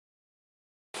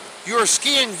You are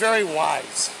skiing very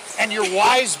wise, and you're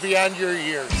wise beyond your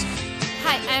years.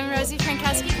 Hi, I'm Rosie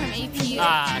Frankowski from APU.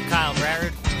 Kyle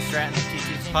Bragard from Stratton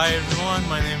T2. Hi everyone,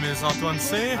 my name is Antoine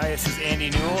C. Hi, this is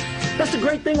Andy Newell. That's the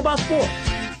great thing about sports.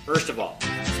 First of all,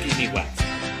 skis need wax.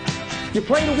 You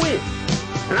play to win.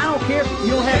 And I don't care if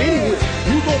you don't have any win.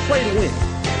 You go play to win.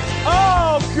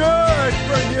 Oh, good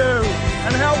for you!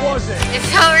 And how was it? It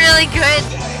felt really good.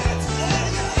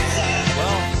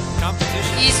 Well,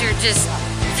 competition. Skis are just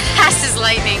fast as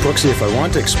lightning. Brooksy, if I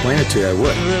wanted to explain it to you, I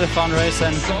would. Really fun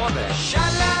racing.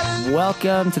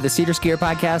 Welcome to the Cedar Skier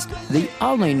Podcast, the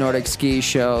only Nordic ski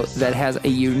show that has a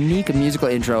unique musical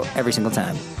intro every single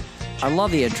time. I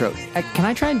love the intro. Can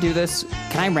I try and do this?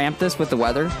 Can I ramp this with the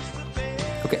weather?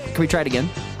 Okay, can we try it again?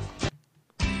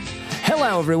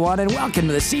 Hello, everyone, and welcome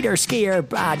to the Cedar Skier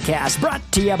Podcast, brought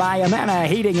to you by Amana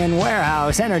Heating and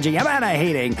Warehouse Energy. Amana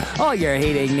Heating, all your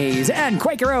heating needs, and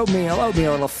Quaker Oatmeal.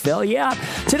 Oatmeal will fill you up.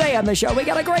 Today on the show, we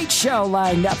got a great show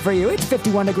lined up for you. It's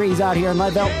 51 degrees out here in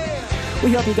Leadville.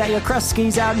 We hope you got your crust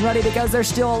skis out and ready because there's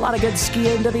still a lot of good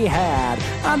skiing to be had.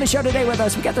 On the show today with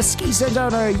us, we got the Skisens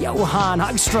owner, Johan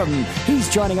Hagström. He's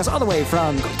joining us all the way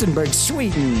from Gothenburg,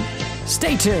 Sweden.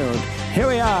 Stay tuned. Here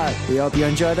we are. We hope you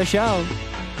enjoy the show.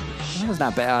 That was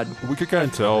not bad. We could kind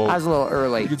of tell. I was a little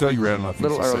early. You could tell you ran enough. A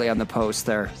little early on the post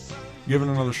there. Give it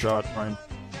another shot, Ryan.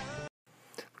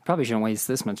 Probably shouldn't waste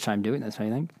this much time doing this, I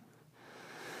think.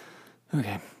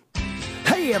 Okay.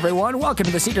 Hey everyone, welcome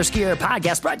to the Cedar Skier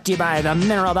Podcast, brought to you by the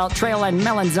Mineral Belt Trail and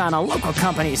Melanzana local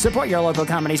companies. Support your local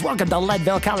companies. Welcome to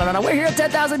Leadville, Colorado. We're here at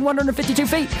 10,152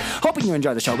 feet. Hoping you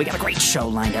enjoy the show. We got a great show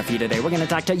lined up for you today. We're going to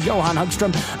talk to Johan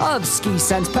Hagström of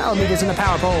Skisens Power Meters and the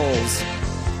Power Poles.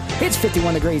 It's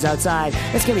 51 degrees outside.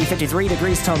 It's going to be 53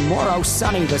 degrees tomorrow.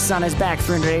 Sunny. The sun is back.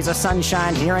 300 days of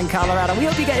sunshine here in Colorado. We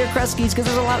hope you got your crest skis because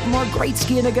there's a lot more great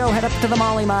skiing to go. Head up to the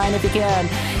Molly Mine if you can.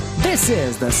 This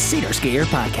is the Cedar Skier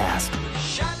Podcast.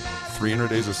 300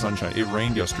 days of sunshine. It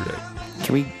rained yesterday.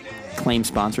 Can we claim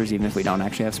sponsors even if we don't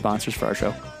actually have sponsors for our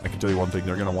show? I can tell you one thing.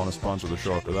 They're going to want to sponsor the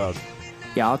show after that.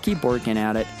 Yeah, I'll keep working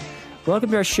at it. Welcome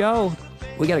to our show.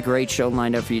 We got a great show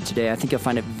lined up for you today. I think you'll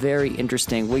find it very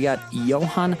interesting. We got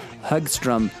Johan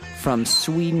Hagström from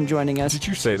Sweden joining us. Did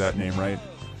you say that name right?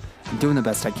 I'm doing the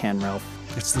best I can, Ralph.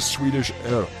 It's the Swedish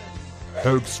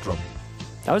Hagström.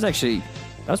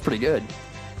 That was pretty good.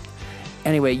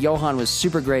 Anyway, Johan was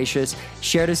super gracious,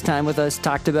 shared his time with us,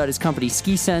 talked about his company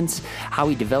Skisens, how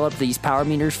he developed these power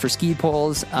meters for ski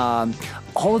poles,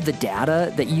 all of the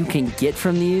data that you can get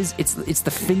from these. It's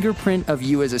the fingerprint of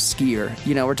you as a skier.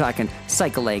 You know, we're talking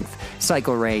cycle length,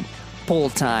 cycle rate, pole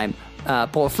time,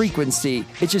 pole frequency.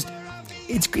 It's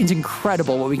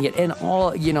incredible what we can get. And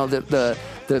all, you know, the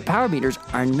power meters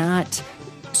are not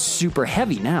super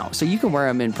heavy now, so you can wear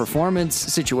them in performance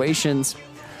situations.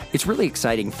 It's really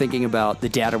exciting thinking about the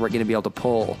data we're going to be able to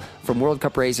pull from World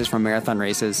Cup races, from marathon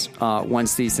races,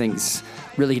 once these things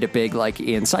really hit it big, like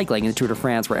in cycling, in the Tour de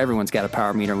France, where everyone's got a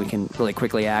power meter and we can really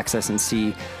quickly access and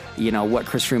see, you know, what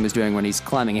Chris Froome is doing when he's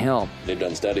climbing a hill. They've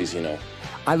done studies, you know.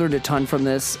 I learned a ton from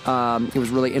this. It was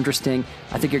really interesting.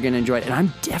 I think you're going to enjoy it. And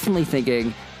I'm definitely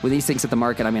thinking, with these things at the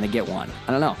market, I'm going to get one.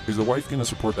 I don't know. Is the wife going to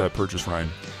support that purchase, Ryan?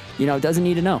 You know, doesn't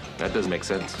need to know. That does make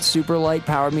sense. Super light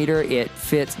power meter. It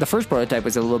fits. The first prototype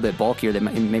was a little bit bulkier than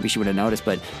maybe she would have noticed,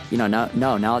 but, you know, now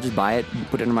I'll just buy it,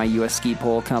 put it in my U.S. ski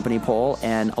pole company pole,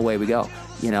 and away we go.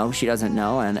 You know, she doesn't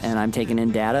know, and I'm taking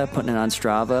in data, putting it on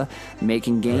Strava,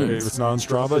 making gains. Hey, if it's not on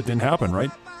Strava, it didn't happen,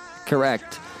 right?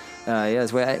 Correct.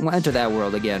 Yes, we enter that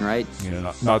world again, right?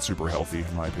 Yeah, not super healthy,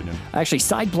 in my opinion. Actually,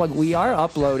 side plug, we are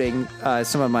uploading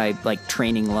some of my, like,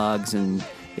 training logs, and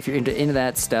if you're into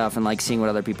that stuff and like seeing what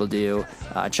other people do,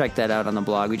 check that out on the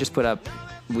blog. We just put up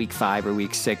week 5 or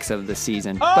week 6 of the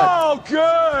season. Oh,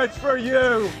 good for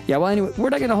you! Yeah, well, anyway, we're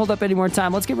not going to hold up any more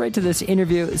time. Let's get right to this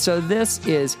interview. So this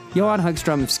is Johan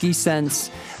Hagström of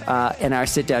Skisens and our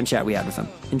sit-down chat we had with him.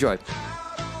 Enjoy.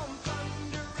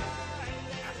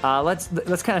 Let's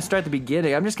kind of start at the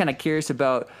beginning. I'm just kind of curious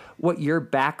about what your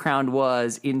background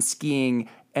was in skiing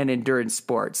and endurance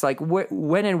sports. Like,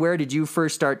 when and where did you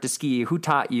first start to ski? Who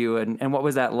taught you, and what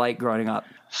was that like growing up?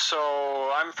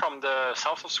 So I'm from the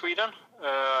south of Sweden.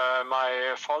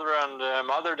 My father and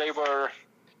mother, they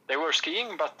were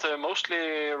skiing, but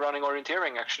mostly running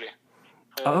orienteering, actually.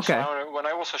 Oh, okay. So when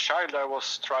I was a child, I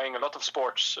was trying a lot of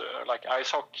sports, like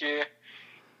ice hockey,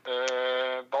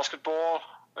 basketball,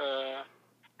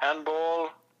 handball,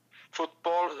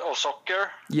 football, or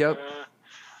soccer. Yep.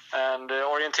 And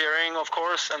orienteering, of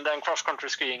course, and then cross-country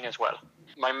skiing as well.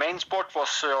 My main sport was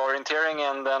orienteering,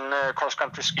 and then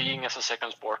cross-country skiing as a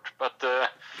second sport. But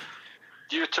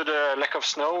due to the lack of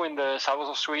snow in the south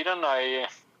of Sweden,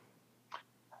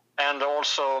 and and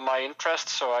also my interest.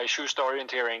 So I choose the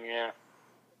orienteering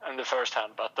in the first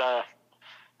hand. But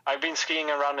I've been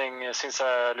skiing and running since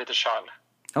a little child.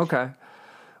 Okay.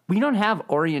 We don't have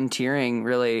orienteering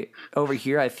really over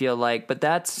here, I feel like, but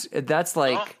that's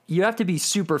like you have to be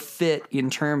super fit in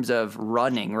terms of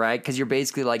running, right? Because you're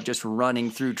basically like just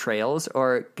running through trails.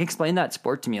 Or explain that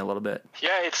sport to me a little bit.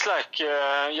 Yeah, it's like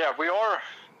we are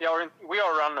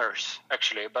runners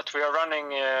actually, but we are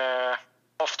running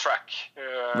off track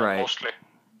mostly.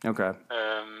 Okay.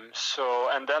 So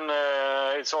and then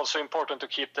it's also important to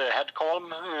keep the head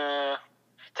calm,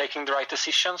 taking the right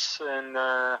decisions, and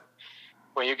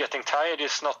when you're getting tired,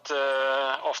 it's not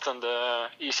often the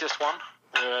easiest one,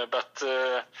 but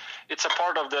it's a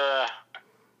part of the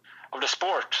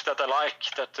sport that I like.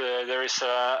 That there is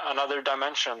another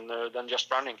dimension than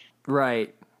just running.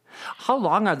 Right. How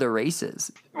long are the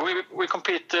races? We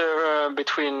compete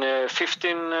between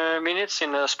 15 minutes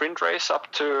in a sprint race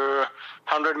up to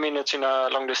 100 minutes in a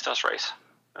long distance race.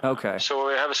 Okay. So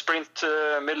we have a sprint,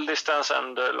 middle distance,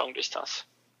 and long distance.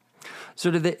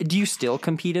 So do you still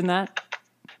compete in that?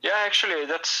 Yeah, actually,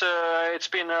 that's it's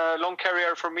been a long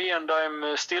career for me, and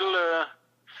I'm still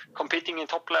competing in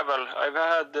top level. I've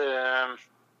had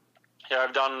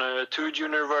I've done 2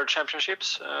 junior world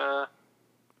championships,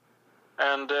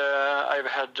 and I've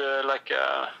had like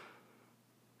a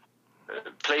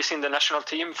place in the national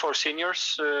team for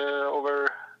seniors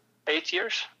over 8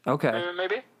 years. Okay,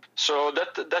 maybe. So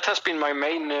that has been my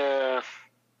main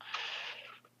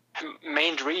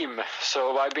dream.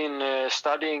 So I've been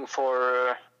studying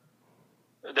for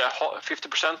the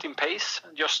 50% in pace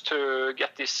just to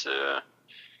get this to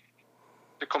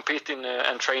compete in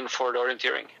and train for the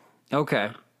orienteering.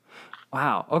 Okay.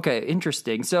 Wow. Okay.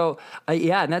 Interesting. So,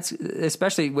 and that's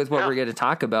especially with what we're going to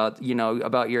talk about,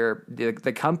 about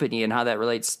the company and how that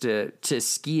relates to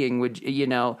skiing.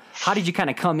 How did you kind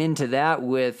of come into that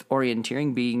with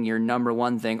orienteering being your number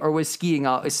one thing, or was skiing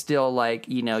still like,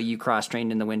 you cross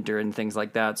trained in the winter and things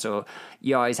like that? So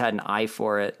you always had an eye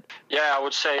for it. Yeah, I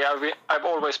would say I've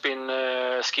always been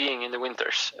skiing in the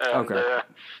winters. And,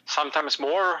 sometimes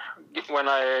more when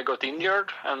I got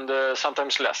injured, and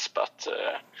sometimes less, but,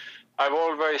 I've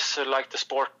always liked the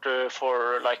sport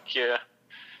for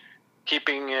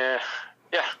keeping,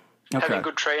 having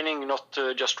good training, not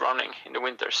just running in the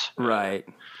winters. Right.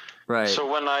 So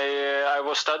when I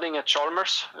was studying at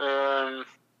Chalmers, and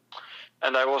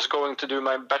I was going to do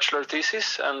my bachelor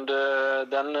thesis, and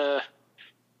then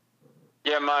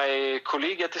my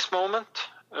colleague at this moment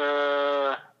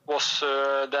was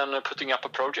then putting up a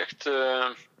project.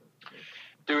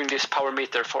 Doing this power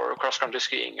meter for cross-country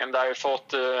skiing, and I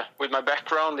thought with my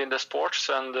background in the sports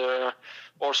and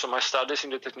also my studies in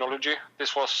the technology,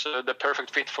 this was the perfect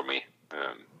fit for me.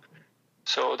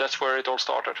 So that's where it all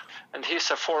started. And he's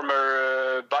a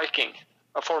former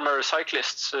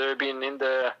cyclist, been in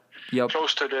the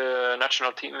close to the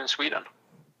national team in Sweden.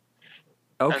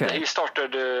 Okay. And he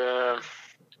started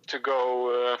to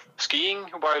go skiing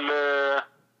while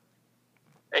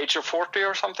age of 40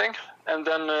 or something, and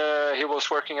then he was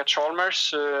working at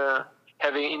Chalmers,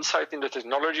 having insight in the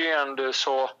technology, and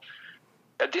saw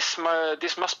this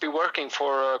must be working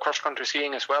for cross-country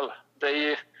skiing as well.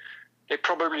 They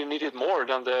probably needed more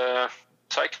than the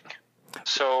cycling.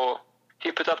 So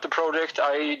he put up the project,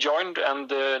 I joined,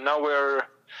 and now we're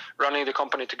running the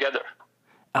company together.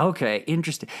 Okay,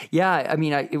 interesting. Yeah, I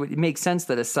mean, it makes sense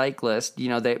that a cyclist,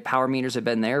 the power meters have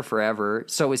been there forever.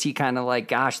 So was he kind of like,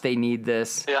 gosh, they need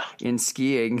this in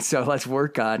skiing, so let's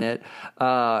work on it.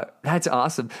 That's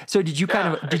awesome. So did you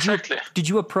did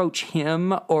you approach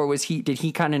him, or did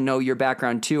he kind of know your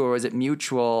background too, or was it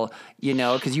mutual?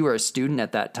 Because you were a student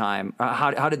at that time.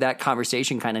 How did that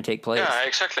conversation kind of take place? Yeah,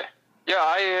 exactly. Yeah,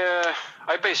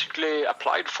 I basically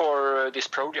applied for this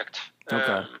project.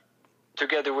 Okay.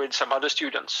 Together with some other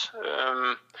students.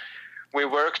 We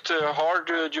worked hard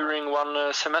during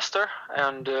one semester,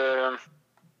 and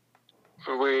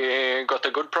we got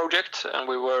a good project, and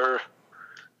we were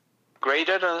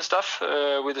graded and stuff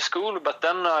with the school, but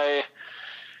then I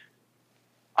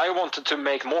wanted to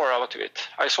make more out of it.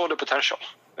 I saw the potential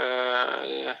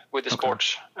with the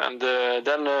sports, and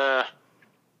then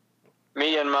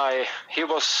he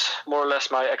was more or less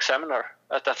my examiner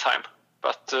at that time,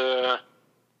 but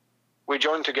we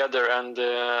joined together and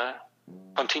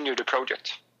continued the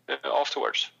project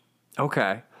afterwards.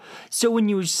 Okay. So when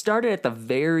you started at the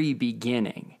very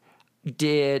beginning,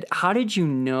 how did you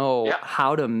know Yeah.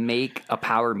 how to make a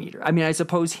power meter? I mean, I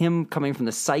suppose him coming from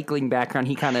the cycling background,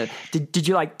 he kind of did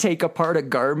you like take apart a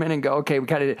Garmin and go, okay,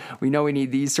 we know we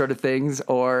need these sort of things,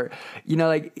 or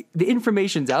like the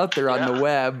information's out there on the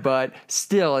web, but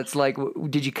still, it's like,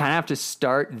 did you kind of have to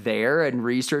start there and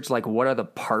research like what are the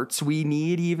parts we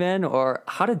need even, or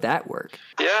how did that work?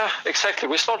 Yeah, exactly.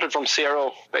 We started from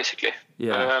zero basically.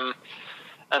 Yeah.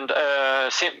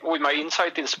 With my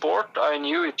insight in sport, I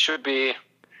knew it should be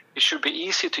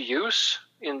easy to use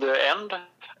in the end,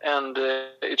 and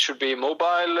it should be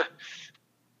mobile,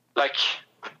 like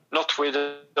not with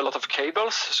a lot of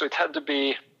cables. So it had to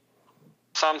be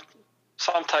some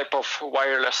type of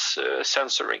wireless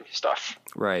sensoring stuff.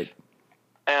 Right.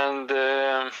 And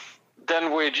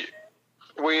then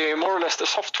we more or less the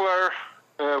software.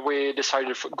 We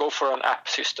decided to go for an app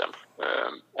system.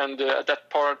 And at that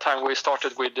point in time, we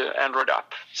started with the Android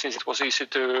app, since it was easy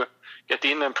to get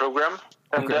in and program.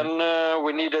 And then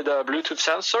we needed a Bluetooth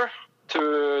sensor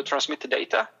to transmit the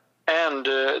data. And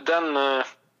then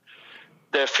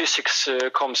the physics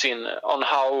comes in on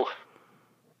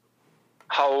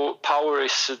how power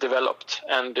is developed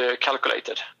and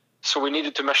calculated. So we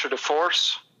needed to measure the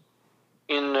force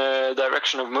in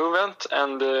direction of movement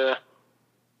and the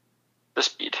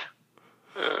speed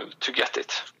to get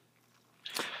it.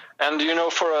 And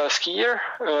for a skier,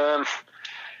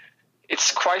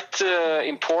 it's quite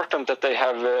important that they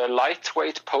have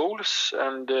lightweight poles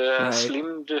and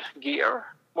slimmed gear,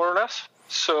 more or less.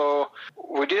 So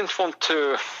we didn't want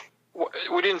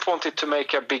it to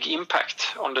make a big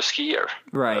impact on the skier.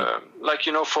 Right.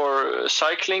 For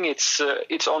cycling, it's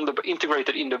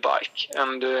integrated in the bike,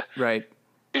 and right.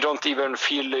 You don't even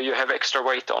feel you have extra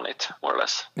weight on it, more or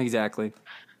less. Exactly.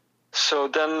 So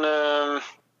then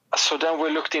we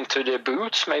looked into the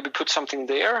boots, maybe put something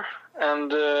there, and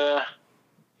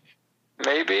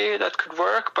maybe that could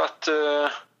work. But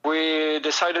we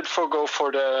decided to go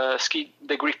for the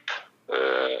grip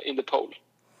in the pole.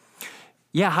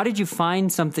 Yeah, how did you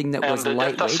find something that was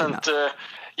lightweight enough?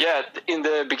 In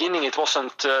the beginning it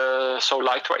wasn't so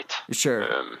lightweight. Sure.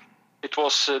 It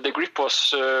was the grip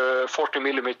was 40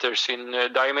 millimeters in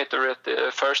diameter at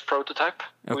the first prototype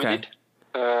we did,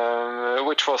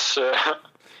 which was a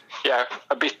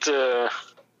bit too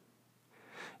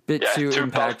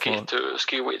impactful, bulky to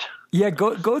ski with. Yeah,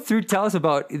 go through. Tell us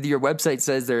about your website.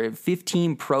 Says there are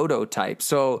 15 prototypes.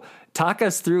 So talk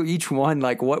us through each one.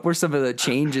 Like, what were some of the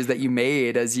changes that you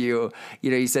made as you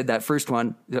said that first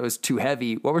one that was too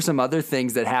heavy. What were some other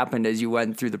things that happened as you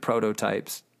went through the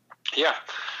prototypes? Yeah.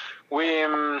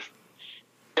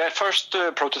 First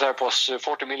prototype was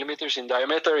 40 millimeters in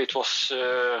diameter. It was,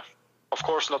 of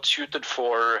course, not suited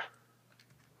for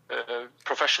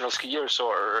professional skiers,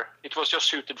 or it was just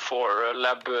suited for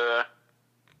lab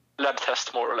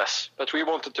test, more or less. But we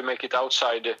wanted to make it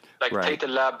outside, take the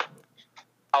lab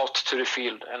out to the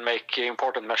field and make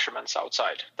important measurements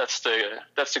outside. That's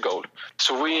the goal.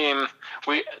 So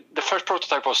the first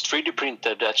prototype was 3D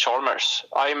printed at Chalmers.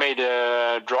 I made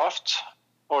a draft,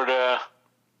 or the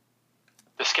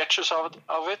sketches of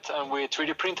it, and we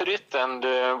 3D printed it, and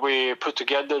we put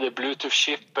together the Bluetooth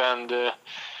chip and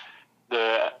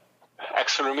the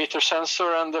accelerometer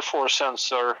sensor and the force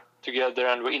sensor together,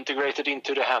 and we integrated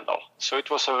into the handle. So it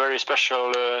was a very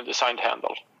special designed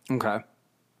handle. Okay.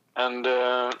 And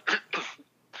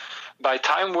by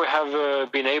time we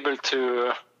have been able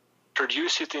to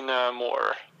produce it in a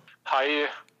more high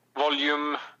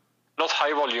volume, not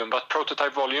high volume, but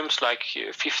prototype volumes, like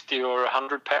 50 or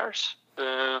 100 pairs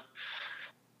to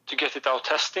get it out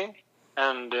testing.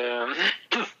 And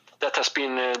that has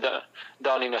been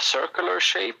done in a circular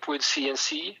shape with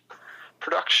CNC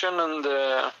production.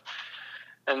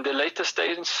 And the latest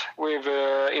days, we've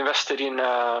invested in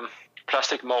a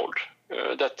plastic mold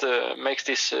that makes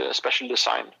this special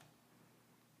design.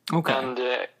 Okay. And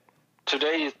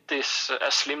today it is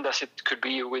as slim as it could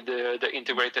be with the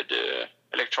integrated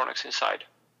electronics inside.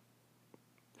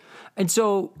 And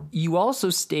so you also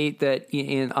state that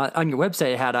on your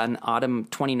website it had on autumn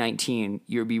 2019,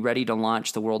 you'll be ready to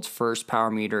launch the world's first power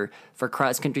meter for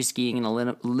cross-country skiing in a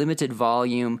limited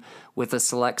volume with a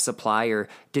select supplier.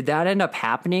 Did that end up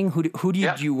happening? Who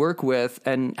did you work with,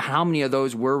 and how many of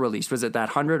those were released? Was it that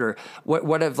 100, or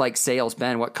what have sales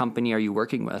been? What company are you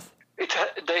working with?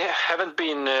 They haven't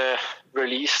been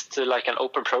released like an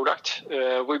open product.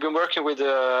 We've been working with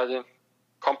the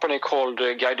company called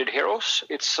Guided Heroes.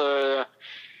 It's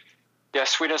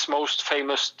Sweden's most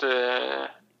famous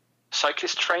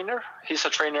cyclist trainer. He's a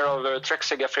trainer of Trek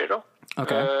Segafredo,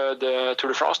 the Tour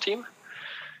de France team.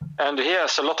 And he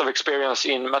has a lot of experience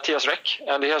in Matthias Reck,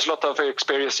 and he has a lot of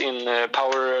experience in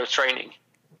power training.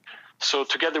 So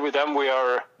together with them,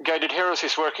 Guided Heroes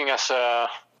is working as a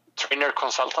trainer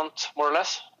consultant, more or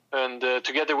less. And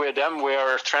together with them, we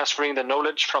are transferring the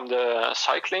knowledge from the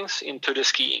cyclings into the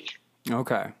skiing.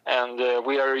 Okay. And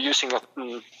we are using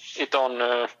it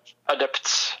on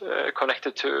adepts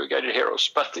connected to Guided Heroes,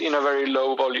 but in a very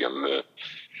low volume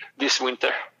this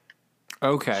winter.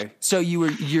 Okay. So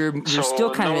you're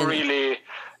still kind of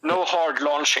no hard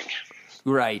launching.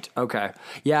 Right. Okay.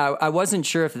 Yeah, I wasn't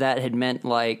sure if that had meant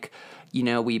like,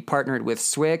 we partnered with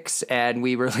Swix and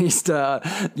we released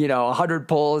 100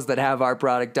 poles that have our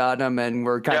product on them, and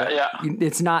we're kind of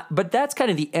it's not, but that's kind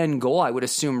of the end goal, I would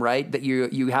assume, right? That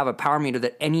you have a power meter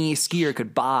that any skier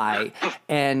could buy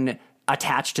and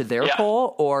attach to their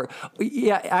pole, or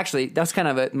actually that's kind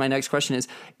of my next question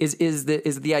is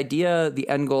the idea, the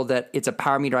end goal, that it's a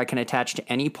power meter I can attach to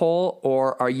any pole,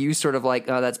 or are you sort of like,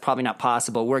 oh, that's probably not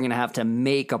possible, we're going to have to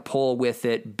make a pole with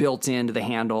it built into the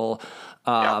handle?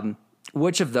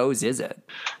 Which of those is it?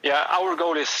 Yeah, our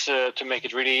goal is to make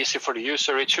it really easy for the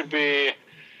user. It should be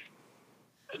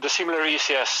the similar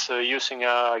easy as using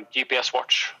a GPS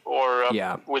watch or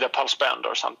with a pulse band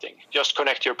or something. Just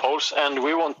connect your poles, and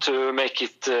we want to make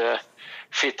it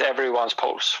fit everyone's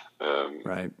poles.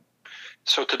 Right.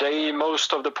 So today,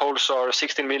 most of the poles are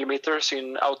 16 millimeters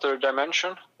in outer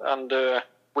dimension, and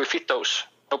we fit those,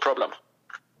 no problem.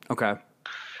 Okay.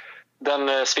 Then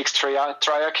Spix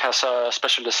Triac has a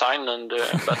special design, and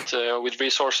but with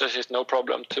resources, it's no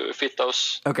problem to fit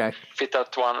those. Okay. Fit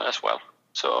that one as well.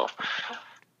 So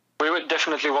we would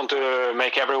definitely want to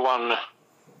make everyone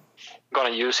gonna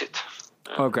use it.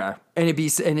 Okay, and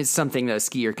it's something that a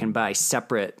skier can buy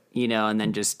separate, and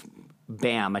then just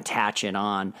bam, attach it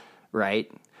on,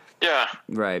 right? Yeah.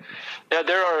 Right. Yeah,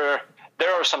 there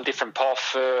are some different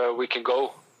paths we can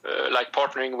go. Like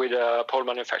partnering with a pole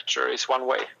manufacturer is one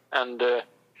way, and there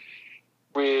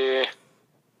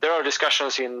are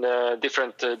discussions in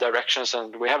different directions,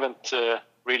 and we haven't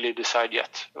really decided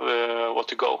yet what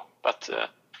to go. But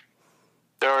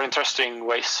there are interesting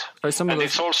ways, and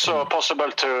it's also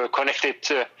possible to connect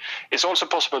it. It's also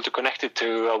possible to connect it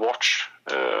to a watch,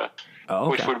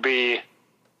 which would be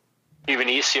even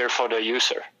easier for the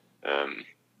user.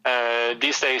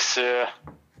 These days,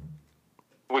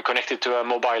 we connect it to a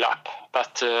mobile app,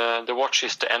 but the watch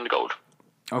is the end goal.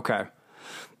 Okay.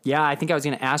 Yeah, I think I was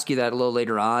going to ask you that a little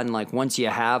later on. Like, once you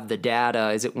have the data,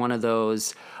 is it one of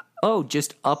those,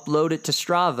 just upload it to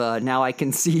Strava, now I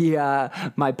can see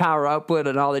my power output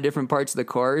and all the different parts of the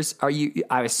course?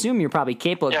 I assume you're probably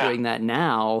capable of doing that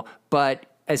now, but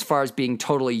as far as being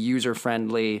totally user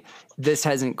friendly, this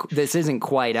isn't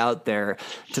quite out there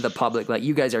to the public. Like,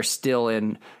 you guys are still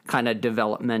in kind of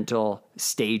developmental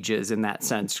stages in that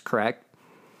sense, correct?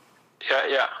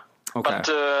 Yeah. Okay.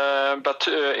 But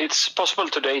it's possible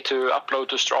today to upload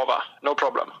to Strava, no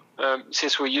problem.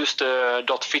 Since we use the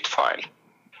 .fit file,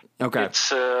 okay, it's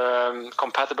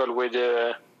compatible with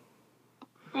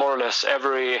more or less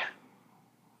every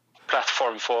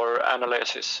platform for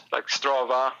analysis, like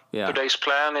Strava. Today's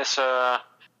Plan is a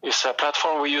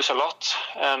platform we use a lot,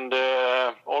 and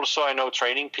also I know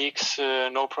Training Peaks,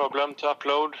 no problem to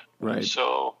upload. Right.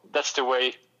 So that's the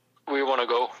way we want to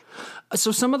go.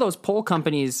 So some of those pole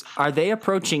companies, are they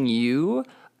approaching you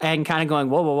and kind of going,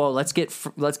 whoa, let's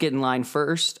get in line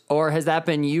first, or has that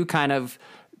been you kind of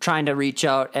trying to reach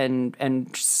out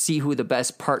and see who the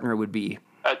best partner would be?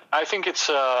 I think it's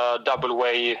a double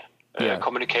way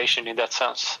communication in that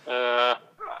sense.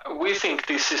 We think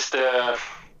this is the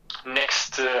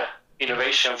next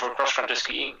innovation for cross-country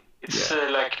skiing. It's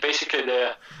like basically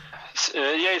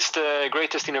it's the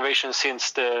greatest innovation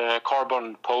since the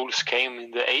carbon poles came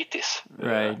in the 80s.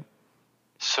 Right.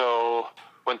 So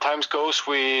when times goes,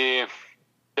 there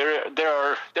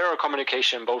are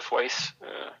communication both ways.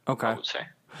 Okay. I would say.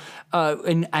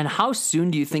 And how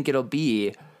soon do you think it'll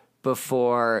be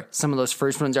before some of those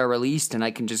first ones are released and I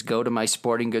can just go to my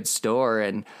sporting goods store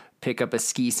and pick up a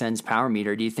Skisens power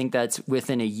meter? Do you think that's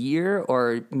within a year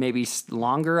or maybe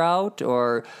longer out,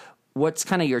 or what's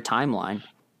kind of your timeline?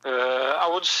 I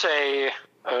would say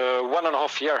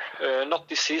 1.5 years. Not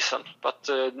this season, but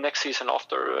next season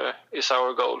after is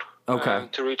our goal. Okay.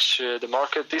 To reach the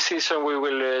market. This season we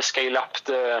will scale up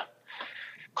the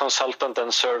consultant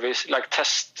and service, like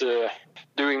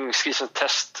doing Skisens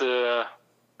test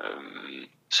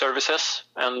services,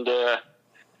 and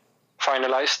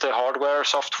finalize the hardware,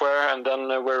 software, and then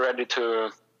we're ready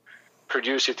to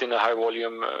produce it in a high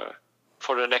volume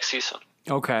for the next season.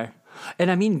 Okay.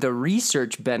 And I mean, the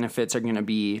research benefits are going to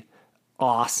be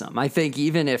awesome. I think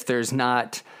even if there's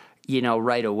not,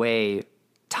 right away,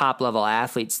 top level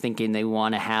athletes thinking they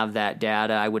want to have that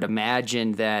data, I would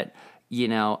imagine that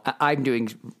I'm doing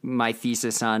my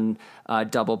thesis on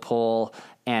double pole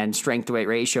and strength to weight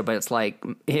ratio, but it's like,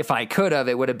 if I could have,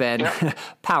 it would have been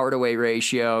power to weight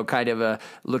ratio, kind of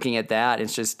looking at that.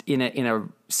 It's just in a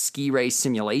ski race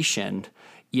simulation,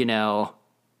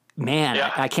 man,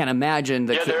 I can't imagine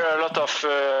there are a lot of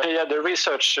the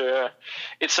research.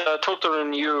 It's a totally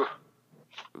new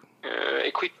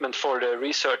equipment for the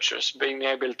researchers, being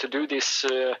able to do this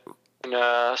in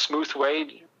a smooth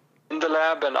way in the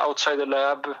lab and outside the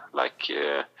lab, like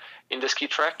in the ski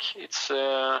track. It's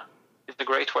a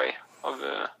great way of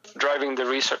driving the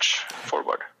research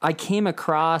forward. I came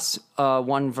across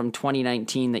one from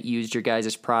 2019 that used your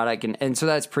guys' product, and so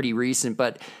that's pretty recent,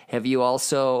 but have you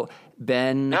also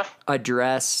been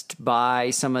addressed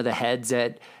by some of the heads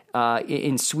at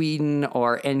in Sweden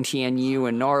or NTNU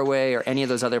in Norway or any of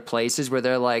those other places where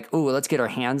they're like, "Oh, let's get our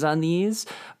hands on these,"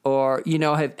 or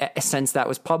have since that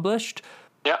was published?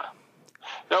 Yeah,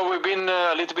 no, we've been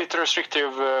a little bit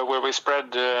restrictive where we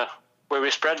spread the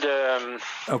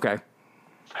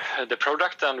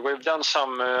product, and we've done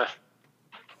some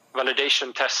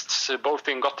validation tests both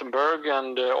in Gothenburg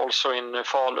and also in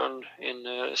Falun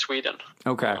in Sweden.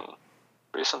 Okay.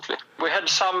 Recently, we had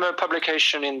some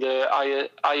publication in the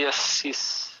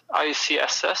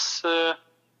ICSS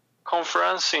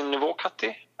conference in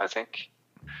Vuokatti, I think,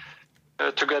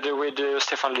 together with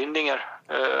Stefan Lindinger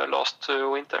last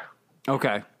winter.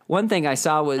 Okay. One thing I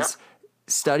saw was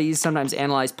studies sometimes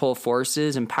analyze pull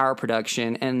forces and power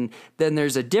production, and then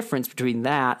there's a difference between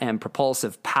that and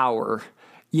propulsive power,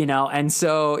 and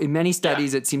so in many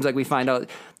studies it seems like we find out,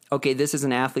 okay, this is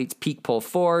an athlete's peak pull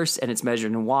force and it's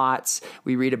measured in watts.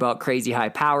 We read about crazy high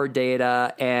power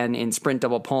data and in sprint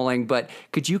double pulling, but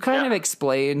could you kind of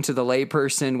explain to the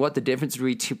layperson what the difference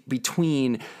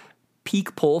between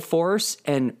peak pull force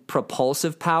and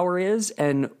propulsive power is,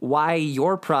 and why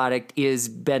your product is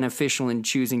beneficial in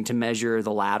choosing to measure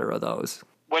the latter of those?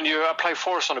 When you apply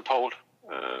force on the pole,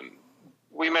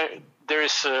 we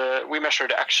measure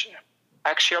the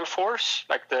axial force,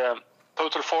 like the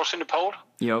total force in the pole.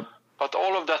 Yep. But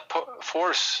all of that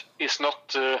force is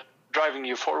not driving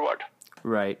you forward.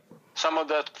 Right. Some of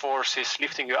that force is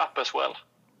lifting you up as well.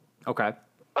 Okay.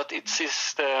 But it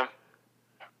is the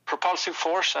propulsive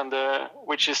force, and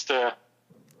which is the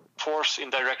force in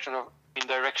direction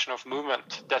of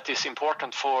movement that is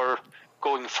important for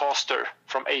going faster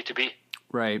from A to B.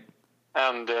 Right.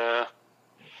 And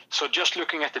so just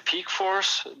looking at the peak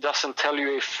force doesn't tell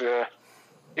you if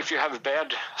you have a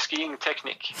bad skiing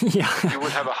technique. You will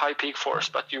have a high peak force,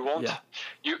 but you won't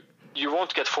you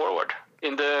won't get forward.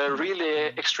 In the really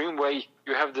extreme way,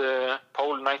 you have the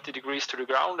pole 90 degrees to the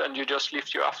ground and you just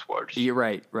lift you upwards. You're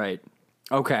right.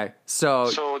 Okay. So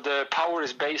the power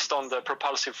is based on the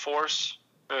propulsive force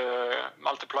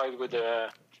multiplied with the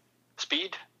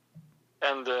speed,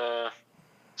 and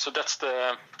so that's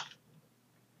the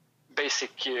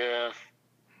basic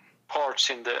parts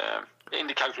in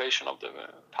the calculation of the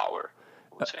power,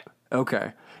 I would say.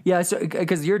 Okay. Yeah, so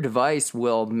because your device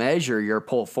will measure your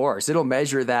pull force. It'll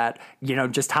measure that,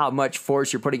 just how much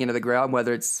force you're putting into the ground,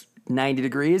 whether it's 90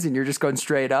 degrees and you're just going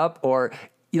straight up, or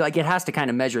it has to kind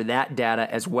of measure that data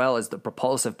as well as the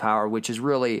propulsive power, which is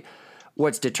really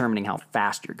what's determining how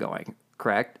fast you're going,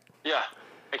 correct? Yeah,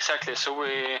 exactly. So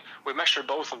we measure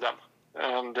both of them,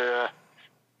 and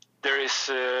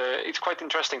it's quite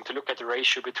interesting to look at the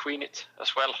ratio between it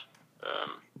as well.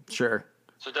 Sure.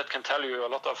 So that can tell you a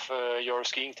lot of your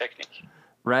skiing technique.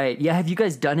 Right. Yeah. Have you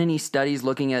guys done any studies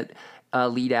looking at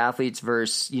elite athletes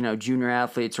versus junior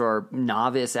athletes or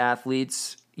novice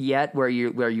athletes yet, where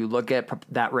you look at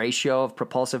that ratio of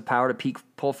propulsive power to peak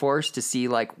pull force to see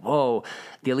like, whoa,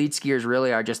 the elite skiers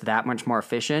really are just that much more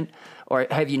efficient? Or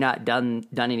have you not done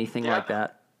anything like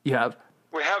that? You have.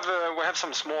 We have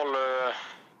some small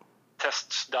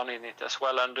tests done in it as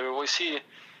well, and we see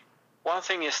one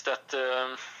thing is that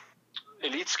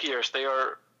elite skiers, they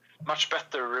are much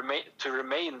better to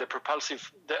remain the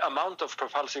amount of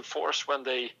propulsive force when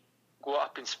they go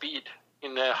up in speed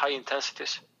in high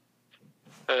intensities.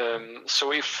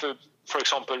 So if, for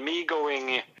example, me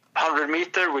going 100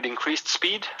 meter with increased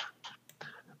speed,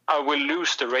 I will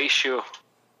lose the ratio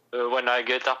when I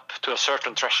get up to a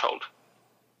certain threshold.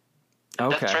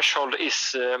 Okay. That threshold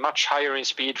is much higher in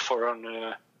speed for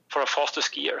a faster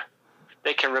skier.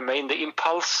 They can remain the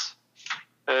impulse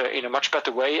in a much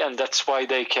better way, and that's why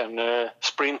they can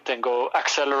sprint and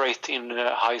accelerate in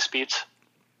high speeds.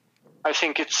 I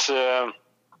think it's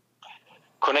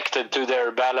connected to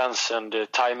their balance and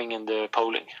timing in the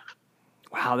poling.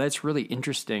 Wow, that's really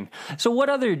interesting. So what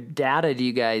other data do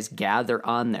you guys gather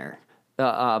on there?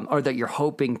 or that you're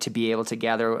hoping to be able to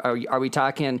gather? Are we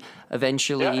talking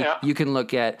eventually you can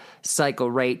look at cycle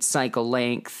rate, cycle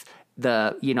length,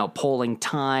 the, polling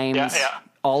times,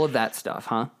 all of that stuff,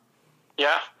 huh?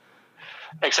 Yeah,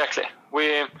 exactly.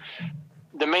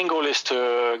 The main goal is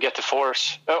to get the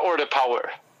force or the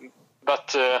power.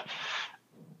 But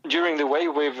during the way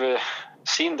we've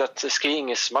seen that skiing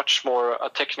is much more a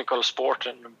technical sport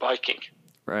than biking.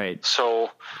 Right.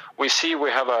 So we see we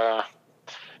have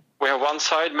one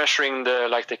side measuring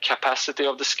the capacity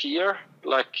of the skier,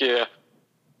 like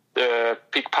the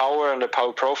peak power and the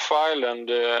power profile and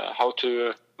how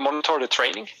to monitor the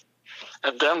training.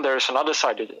 And then there's another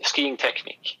side, the skiing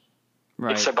technique.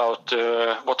 Right. It's about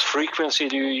what frequency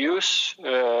do you use,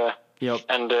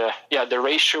 and the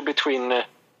ratio between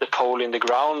the pole in the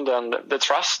ground and the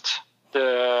thrust,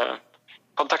 the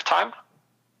contact time,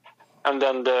 and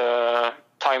then the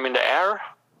time in the air.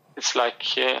 It's like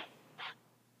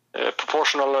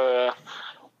proportional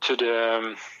to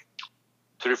the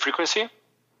frequency,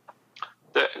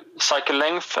 the cycle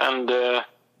length, and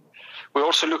we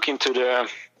also look into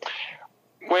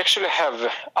we actually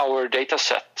have our data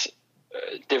set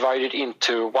divided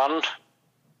into one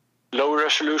low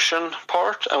resolution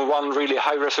part and one really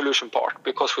high resolution part,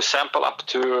 because we sample up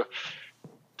to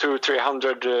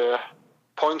 300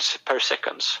 points per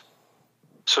second.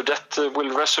 So that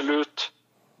will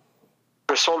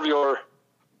resolve your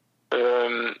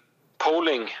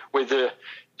polling with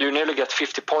you nearly get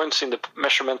 50 points in the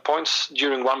measurement points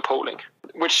during one polling,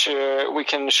 which we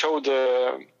can show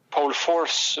the pole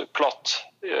force plot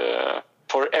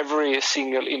for every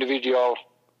single individual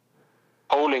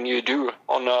polling you do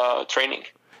on a training.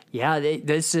 Yeah,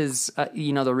 this is,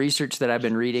 the research that I've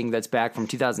been reading that's back from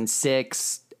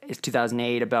 2006,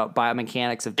 2008 about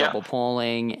biomechanics of double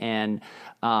polling and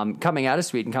coming out of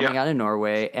Sweden, coming out of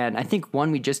Norway. And I think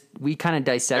we kind of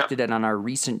dissected it on our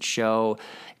recent show,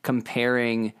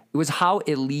 comparing, it was how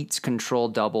elites control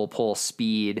double pole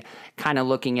speed, kind of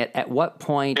looking at what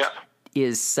point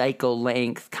is cycle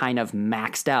length kind of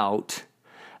maxed out,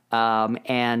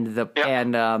 and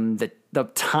the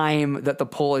time that the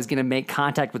pole is going to make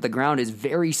contact with the ground is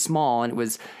very small. And it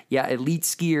was, elite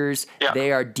skiers,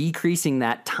 they are decreasing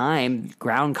that time,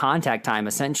 ground contact time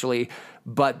essentially,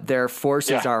 but their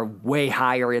forces are way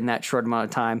higher in that short amount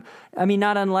of time. I mean,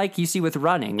 not unlike you see with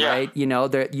running, right?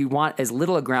 You want as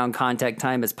little a ground contact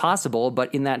time as possible,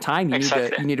 but in that time you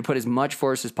need to put as much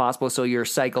force as possible so your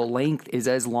cycle length is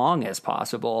as long as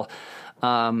possible.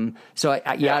 So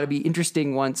it'll be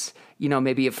interesting once,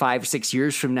 maybe 5-6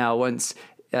 years from now, once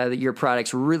your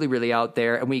product's really, really out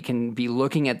there and we can be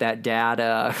looking at that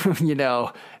data,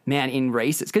 in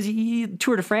races. Because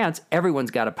Tour de France,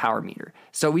 everyone's got a power meter.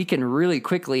 So we can really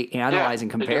quickly analyze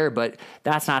and compare, but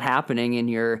that's not happening in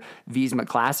your Visma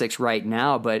Classics right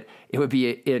now. But it would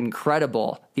be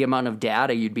incredible the amount of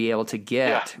data you'd be able to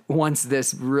get once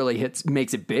this really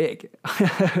makes it big.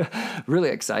 Really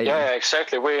exciting. Yeah,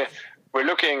 exactly. We're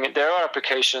looking, there are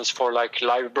applications for like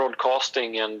live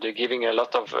broadcasting and giving a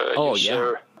lot of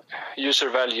user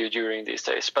value during these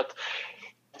days. But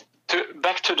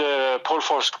back to the pole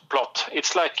force plot,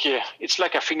 it's like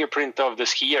a fingerprint of the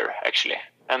skier actually.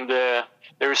 And there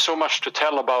is so much to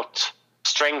tell about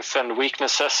strength and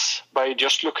weaknesses by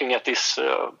just looking at this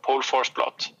pole force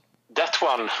plot. That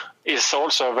one is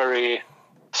also a very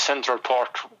central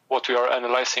part what we are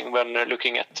analyzing when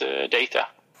looking at data.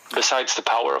 Besides the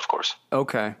power, of course.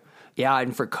 Okay. Yeah,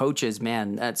 and for coaches,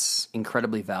 man, that's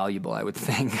incredibly valuable, I would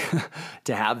think,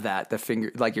 to have that, the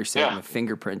finger, like you're saying, the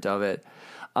fingerprint of it.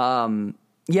 Cycling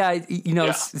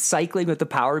with the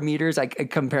power meters,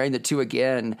 comparing the two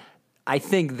again, I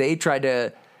think they try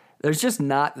to, there's just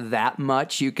not that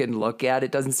much you can look at.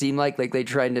 It doesn't seem like they're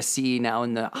trying to see now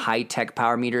in the high-tech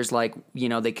power meters,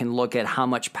 they can look at how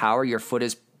much power your foot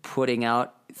is putting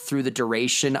out through the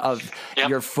duration of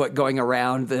your foot going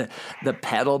around the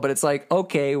pedal, but it's like,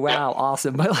 okay, wow,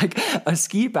 awesome. But like a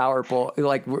ski power pole,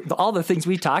 like all the things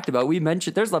we talked about, we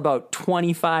mentioned there's about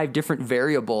 25 different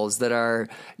variables that are,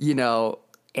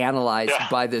 analyzed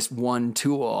by this one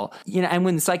tool. And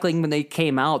when they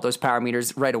came out, those power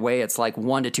meters right away, it's like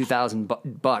 $1,000 to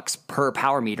 $2,000 per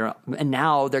power meter. And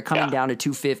now they're coming down to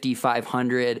 $250,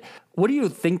 $500. What do you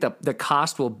think the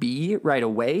cost will be right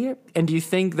away? And do you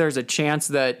think there's a chance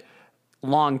that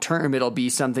long term it'll be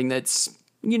something that's,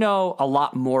 a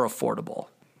lot more affordable?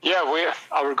 Yeah,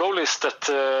 our goal is that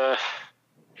the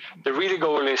really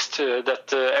goal is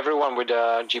that everyone with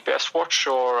a GPS watch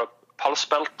or a pulse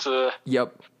belt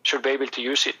should be able to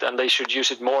use it, and they should use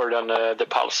it more than the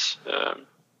pulse.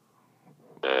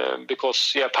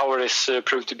 Because power is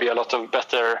proved to be a lot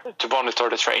better to monitor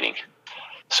the training.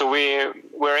 So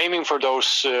we're aiming for those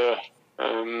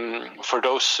for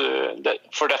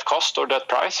that cost or that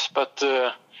price, but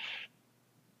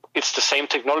it's the same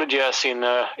technology as in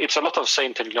it's a lot of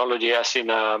same technology as in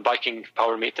a biking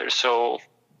power meter. So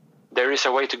there is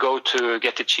a way to go to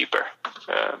get it cheaper.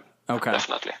 Okay,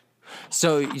 definitely.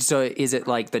 So is it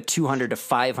like the $200 to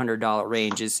 $500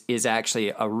 range is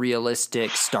actually a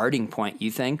realistic starting point,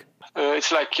 you think?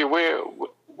 It's like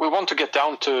we want to get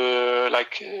down to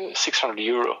like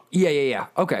 €600. Yeah.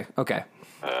 Okay.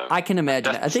 I can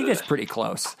imagine. I think that's pretty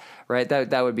close, right?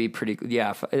 That would be pretty.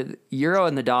 Yeah, euro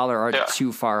and the dollar aren't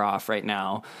too far off right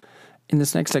now. In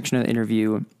this next section of the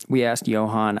interview, we asked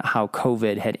Johan how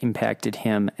COVID had impacted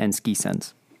him and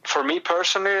Skisens. For me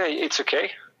personally, it's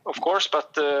okay, of course,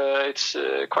 but it's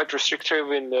quite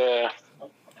restrictive in the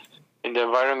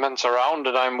environments around,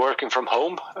 and I'm working from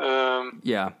home.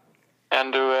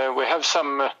 And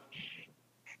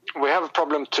we have a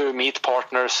problem to meet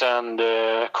partners and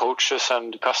coaches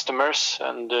and customers,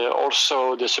 and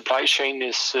also the supply chain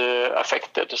is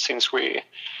affected since we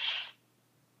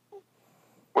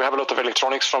have a lot of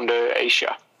electronics from the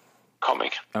Asia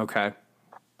coming. Okay.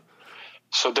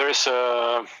 So there is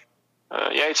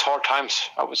it's hard times,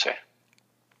 I would say.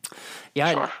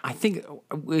 Yeah, sure. I think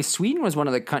Sweden was one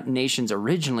of the nations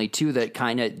originally too that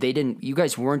kind of you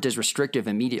guys weren't as restrictive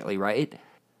immediately, right?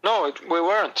 No, we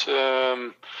weren't.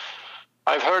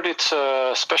 I've heard it's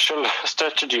a special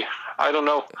strategy. I don't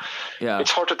know. Yeah,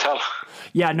 it's hard to tell.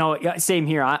 Yeah, no, same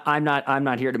here. I'm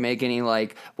not here to make any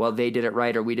they did it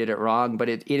right or we did it wrong, but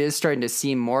it is starting to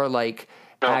seem more like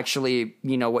actually,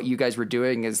 what you guys were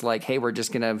doing is like, hey, we're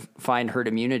just gonna find herd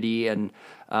immunity, and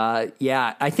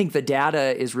I think the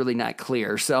data is really not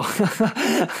clear, so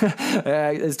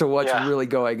as to what's really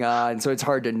going on. So it's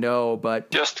hard to know, but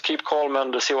just keep calm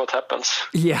and see what happens.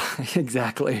 Yeah,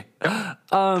 exactly.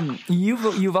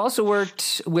 You've also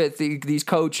worked with these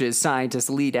coaches, scientists,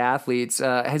 elite athletes.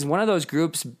 Has one of those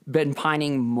groups been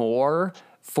pining more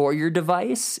for your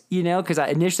device? Because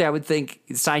initially I would think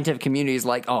the scientific community is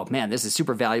like, oh man, this is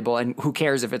super valuable, and who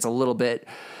cares if it's a little bit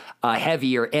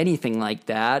heavy or anything like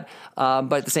that.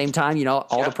 But at the same time,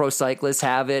 all the pro cyclists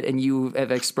have it, and you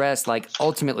have expressed like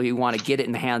ultimately we want to get it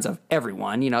in the hands of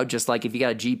everyone. Just like if you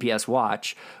got a GPS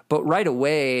watch. But right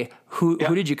away, who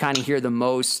did you kind of hear the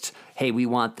most? Hey, we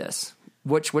want this.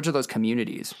 Which are those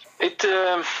communities? It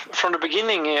from the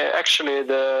beginning, actually,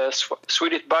 the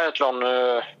Swedish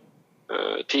biathlon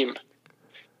team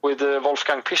with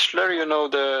Wolfgang Pichler,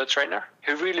 the trainer.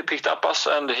 He really picked up us,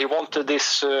 and he wanted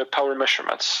these power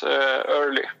measurements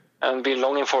early and been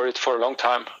longing for it for a long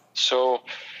time. So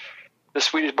the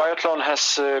Swedish biathlon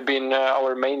has been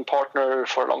our main partner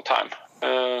for a long time.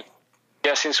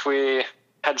 Since we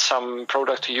had some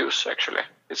product to use, actually.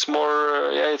 It's more,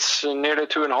 it's nearly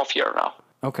 2.5 years now.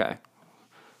 Okay.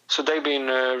 So they've been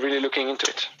really looking into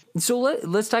it. So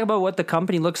let's talk about what the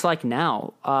company looks like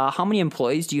now. How many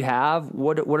employees do you have?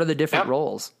 What are the different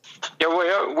roles? Yeah,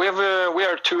 we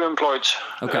are 2 employees.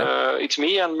 Okay. It's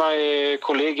me and my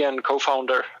colleague and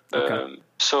co-founder. Okay.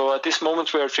 So at this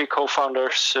moment, we are 3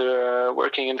 co-founders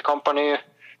working in the company.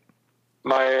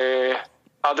 My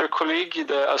other colleague,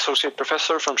 the associate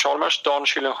professor from Chalmers, Dan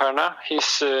Kyllenstierna,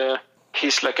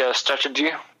 he's like a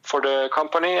strategy for the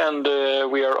company, and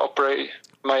we are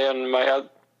my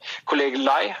colleague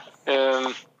Lai,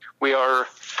 we are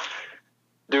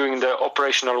doing the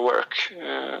operational work.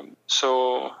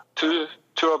 So two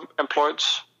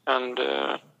employees and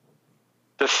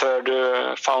the third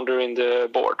founder in the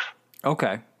board.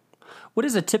 Okay. What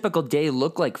does a typical day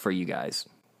look like for you guys?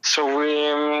 So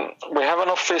we have an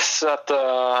office at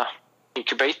the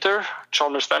incubator,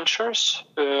 Chalmers Ventures.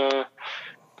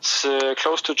 It's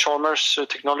close to Chalmers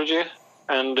Technology,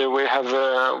 and we have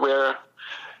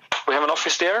an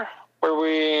office there where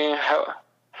we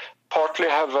partly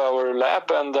have our lab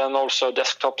and then also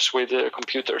desktops with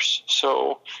computers.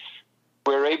 So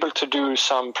we're able to do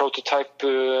some prototype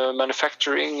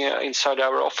manufacturing inside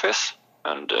our office.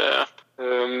 And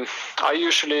I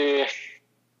usually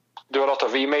do a lot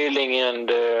of emailing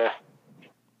and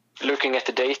looking at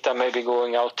the data, maybe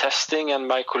going out testing. And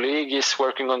my colleague is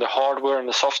working on the hardware and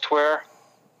the software.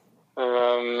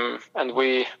 And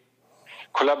we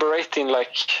collaborate in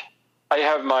I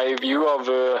have my view of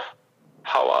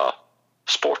how a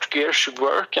sport gear should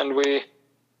work, and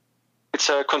it's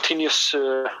a continuous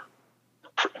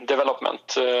development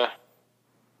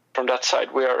from that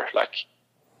side. We are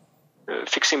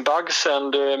fixing bugs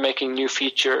and making new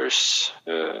features,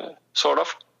 sort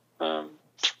of.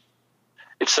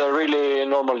 It's a really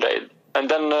normal day. And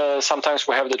then sometimes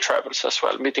we have the travels as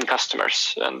well, meeting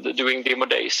customers and doing demo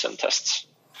days and tests.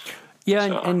 Yeah,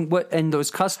 So- and those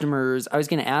customers, I was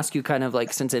going to ask you kind of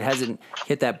like, since it hasn't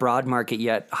hit that broad market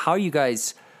yet, how are you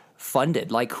guys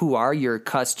funded? Like, who are your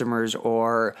customers,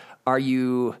 or are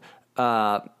you?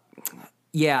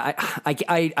 Yeah,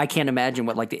 I can't imagine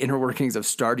what like the inner workings of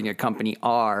starting a company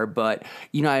are, but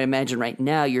I imagine right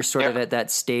now you're sort of at that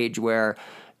stage where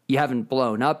you haven't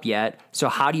blown up yet. So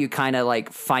how do you kind of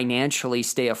like financially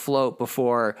stay afloat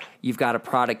before you've got a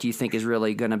product you think is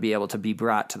really going to be able to be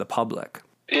brought to the public?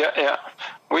 Yeah.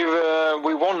 We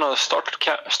won a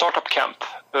startup camp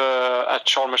at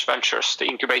Chalmers Ventures, the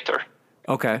incubator.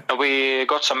 Okay. And we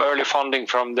got some early funding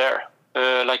from there,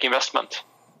 like investment.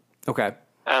 Okay.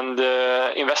 And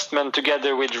investment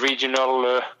together with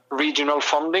regional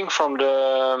funding from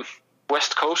the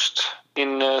West Coast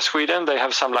in Sweden. They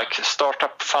have some like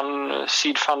startup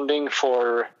seed funding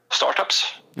for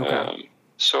startups. Okay.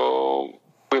 So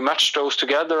we matched those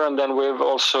together, and then we've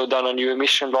also done a new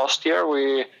emission last year.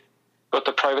 We got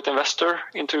a private investor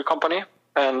into the company,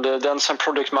 and then some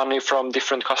project money from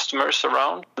different customers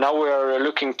around. Now we are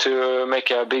looking to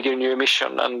make a bigger new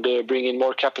emission and bring in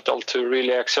more capital to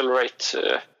really accelerate.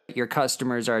 Your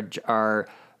customers are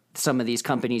some of these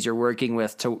companies you're working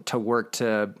with to work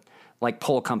to like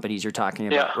pull companies you're talking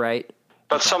about, right?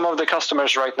 But some of the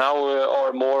customers right now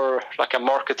are more like a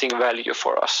marketing value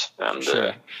for us,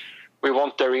 and we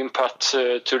want their input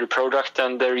to the product,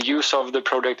 and their use of the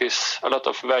product is a lot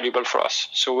of valuable for us.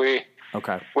 So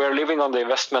we're living on the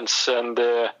investments and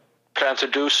plan to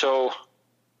do so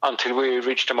until we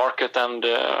reach the market and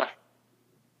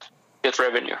get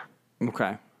revenue.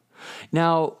 Okay.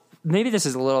 Now, maybe this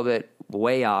is a little bit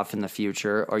way off in the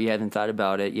future, or you haven't thought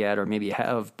about it yet, or maybe you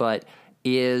have, but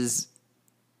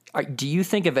do you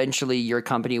think eventually your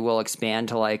company will expand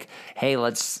to like, hey,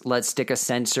 let's stick a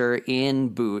sensor in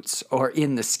boots or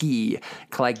in the ski,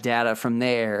 collect data from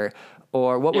there,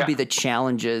 or what would be the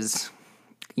challenges,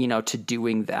 to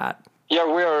doing that?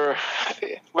 Yeah, we are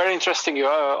very interesting you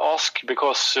ask,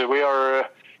 because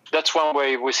that's one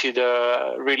way we see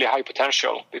the really high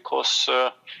potential, because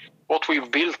what we've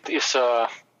built is a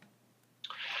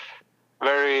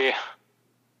very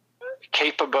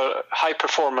capable,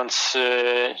 high-performance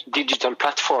digital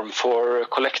platform for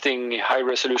collecting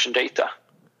high-resolution data.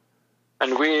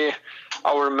 And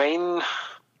our main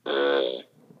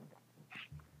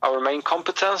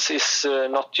competence is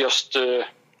not just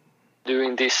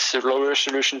doing this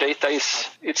low-resolution data.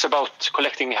 It's about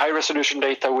collecting high-resolution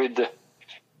data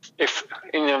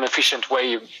in an efficient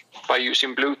way by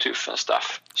using Bluetooth and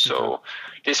stuff. So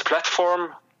this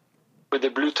platform, with the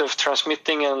Bluetooth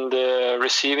transmitting and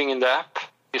receiving in the app,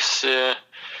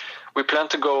 we plan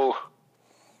to go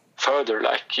further,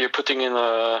 like putting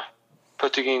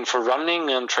in for running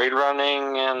and trail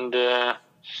running and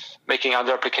making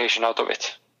other application out of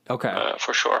it. Okay.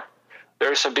 For sure.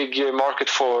 There is a big market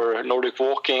for Nordic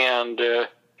walking and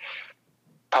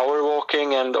power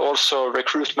walking, and also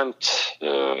recruitment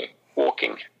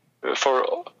walking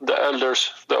for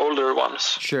the older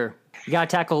ones. Sure. You gotta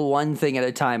tackle one thing at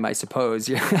a time, I suppose.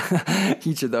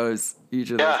 each of those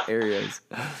areas.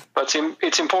 But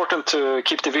it's important to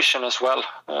keep the vision as well,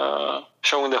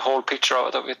 showing the whole picture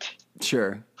out of it.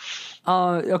 Sure.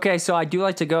 Okay, so I do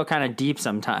like to go kind of deep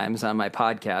sometimes on my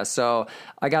podcast. So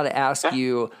I got to ask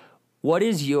you, what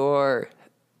is your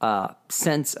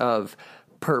sense of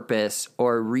purpose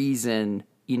or reason?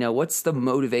 What's the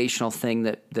motivational thing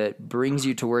that brings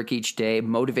you to work each day,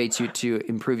 motivates you to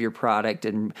improve your product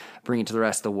and bring it to the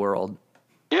rest of the world?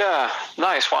 Yeah,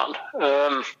 nice one.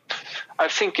 I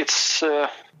think it's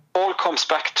all comes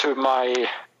back to my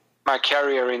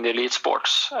career in the elite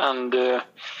sports, and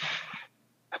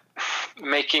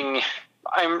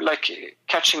I'm like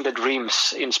catching the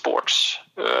dreams in sports.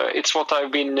 It's what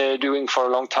I've been doing for a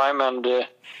long time, and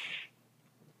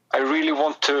I really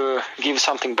want to give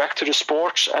something back to the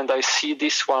sports, and I see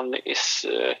this one is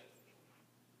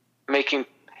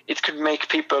it could make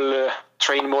people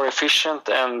train more efficient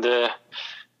and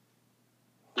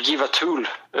give a tool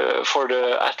for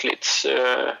the athletes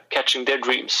catching their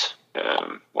dreams,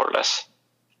 more or less.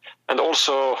 And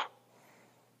also,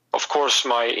 of course,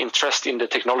 my interest in the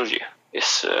technology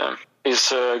is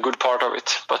a good part of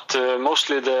it, but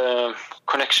mostly the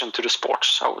connection to the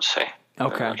sports, I would say.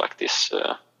 Okay. Like this.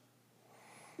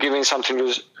 Giving something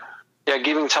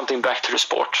back to the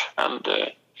sport, and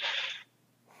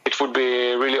it would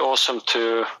be really awesome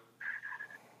to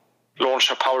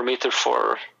launch a power meter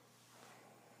for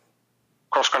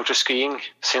cross-country skiing,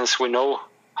 since we know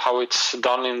how it's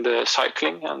done in the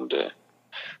cycling, and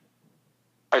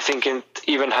I think it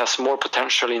even has more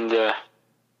potential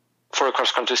for a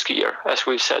cross-country skier, as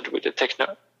we said, with the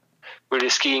really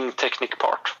skiing technique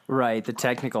part. Right, the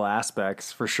technical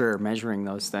aspects for sure, measuring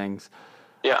those things.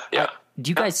 Yeah. Do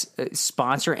you guys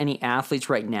sponsor any athletes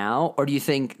right now, or do you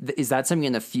think is that something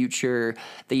in the future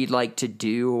that you'd like to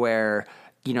do, where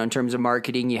in terms of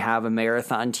marketing, you have a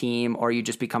marathon team, or you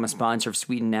just become a sponsor of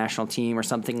Sweden national team or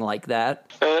something like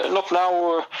that? Not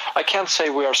now. I can't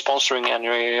say we are sponsoring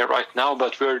any right now,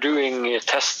 but we're doing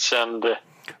tests and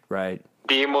right.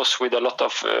 demos with a lot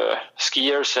of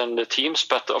skiers and teams.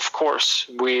 But of course,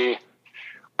 we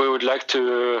would like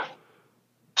to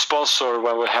sponsor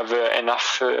when we have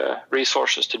enough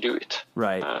resources to do it.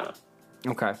 Right.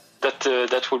 Okay.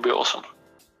 That would be awesome.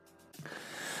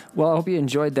 Well, I hope you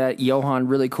enjoyed that. Johan,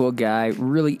 really cool guy,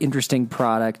 really interesting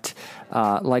product,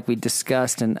 like we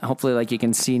discussed, and hopefully, like you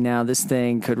can see now, this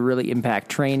thing could really impact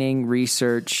training,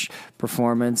 research,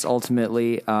 performance,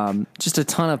 ultimately, just a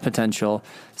ton of potential.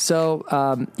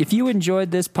 So if you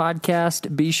enjoyed this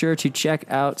podcast, be sure to check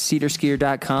out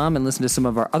cedarskier.com and listen to some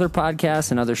of our other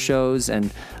podcasts and other shows,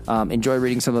 and enjoy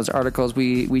reading some of those articles.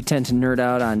 We tend to nerd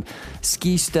out on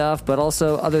ski stuff, but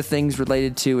also other things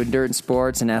related to endurance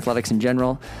sports and athletics in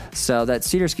general. So that's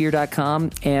cedarskier.com,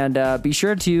 and be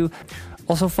sure to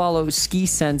also follow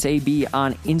Skisens AB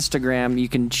on Instagram. You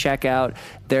can check out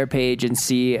their page and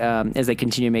see as they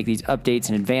continue to make these updates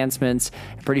and advancements.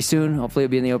 Pretty soon, hopefully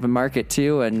it'll be in the open market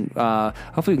too, and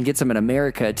hopefully we can get some in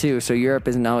America too, so Europe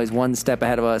isn't always one step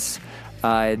ahead of us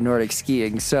in Nordic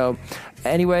skiing. So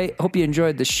anyway, hope you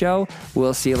enjoyed the show.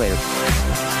 We'll see you later.